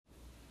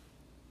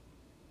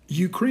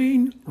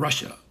Ukraine,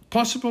 Russia.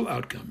 Possible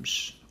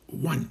outcomes.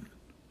 1.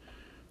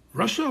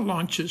 Russia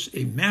launches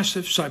a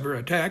massive cyber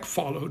attack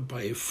followed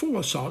by a full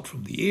assault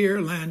from the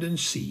air, land, and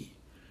sea.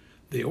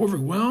 They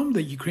overwhelm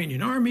the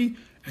Ukrainian army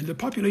and the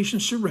population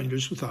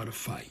surrenders without a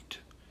fight.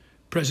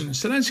 President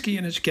Zelensky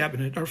and his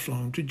cabinet are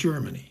flown to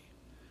Germany.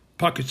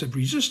 Pockets of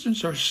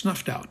resistance are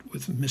snuffed out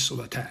with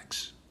missile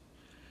attacks.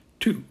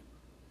 2.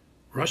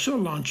 Russia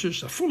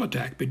launches a full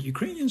attack, but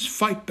Ukrainians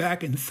fight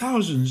back and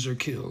thousands are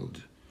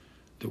killed.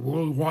 The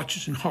world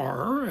watches in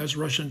horror as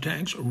Russian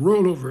tanks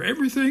roll over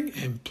everything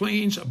and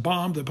planes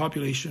bomb the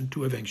population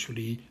to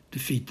eventually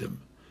defeat them.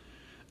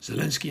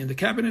 Zelensky and the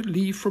cabinet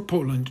leave for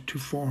Poland to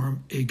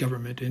form a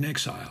government in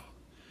exile.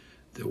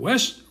 The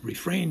West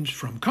refrains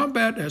from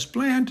combat as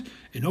planned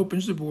and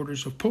opens the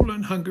borders of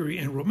Poland, Hungary,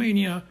 and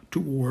Romania to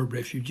war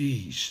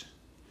refugees.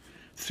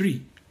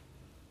 3.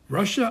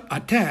 Russia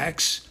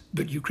attacks,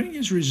 but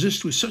Ukrainians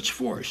resist with such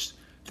force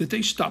that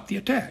they stop the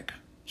attack.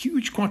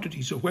 Huge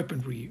quantities of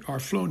weaponry are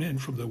flown in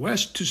from the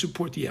West to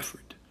support the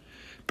effort.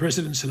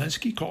 President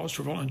Zelensky calls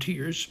for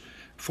volunteers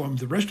from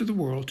the rest of the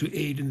world to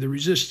aid in the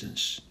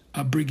resistance.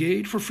 A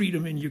Brigade for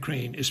Freedom in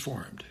Ukraine is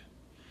formed.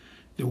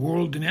 The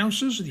world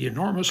denounces the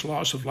enormous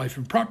loss of life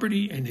and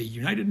property, and a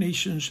United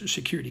Nations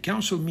Security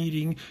Council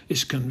meeting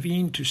is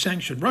convened to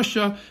sanction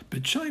Russia,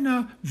 but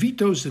China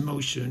vetoes the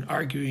motion,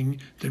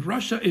 arguing that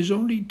Russia is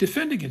only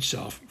defending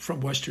itself from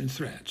Western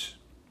threats.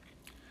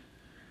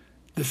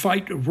 The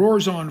fight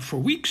roars on for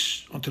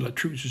weeks until a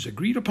truce is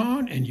agreed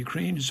upon, and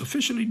Ukraine is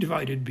officially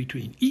divided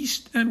between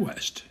East and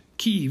West.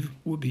 Kyiv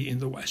will be in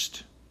the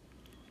West.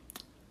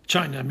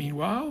 China,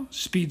 meanwhile,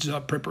 speeds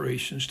up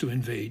preparations to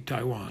invade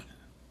Taiwan.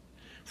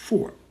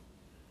 4.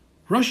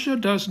 Russia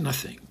does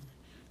nothing.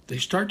 They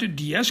start to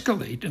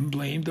de-escalate and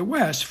blame the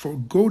West for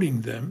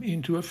goading them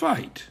into a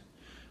fight.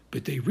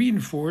 But they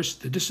reinforce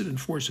the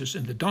dissident forces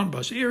in the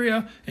Donbas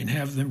area and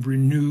have them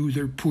renew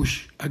their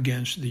push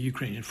against the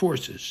Ukrainian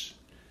forces.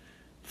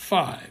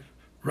 5.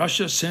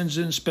 Russia sends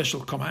in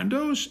special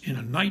commandos in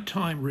a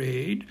nighttime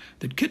raid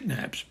that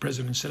kidnaps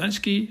President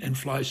Zelensky and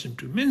flies him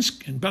to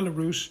Minsk in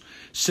Belarus,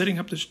 setting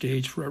up the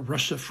stage for a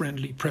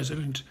Russia-friendly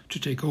president to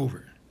take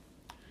over.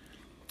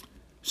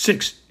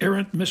 6.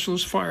 Errant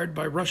missiles fired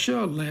by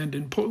Russia land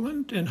in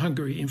Poland and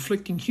Hungary,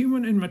 inflicting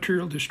human and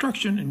material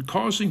destruction and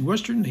causing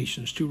Western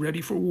nations to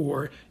ready for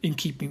war in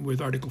keeping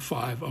with Article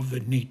 5 of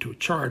the NATO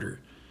Charter.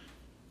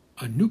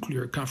 A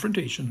nuclear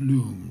confrontation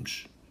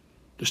looms.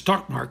 The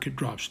stock market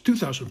drops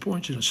 2,000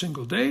 points in a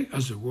single day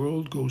as the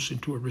world goes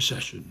into a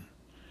recession.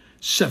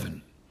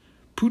 7.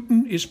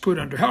 Putin is put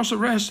under house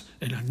arrest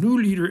and a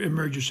new leader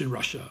emerges in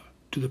Russia.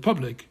 To the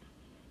public,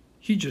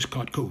 he just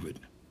caught COVID.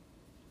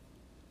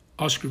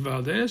 Oscar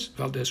Valdez,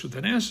 Valdez with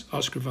an S,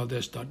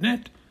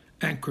 oscarvaldez.net,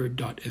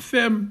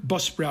 Anchor.fm,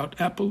 Buzzsprout,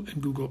 Apple,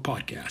 and Google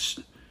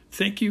Podcasts.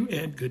 Thank you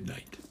and good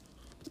night.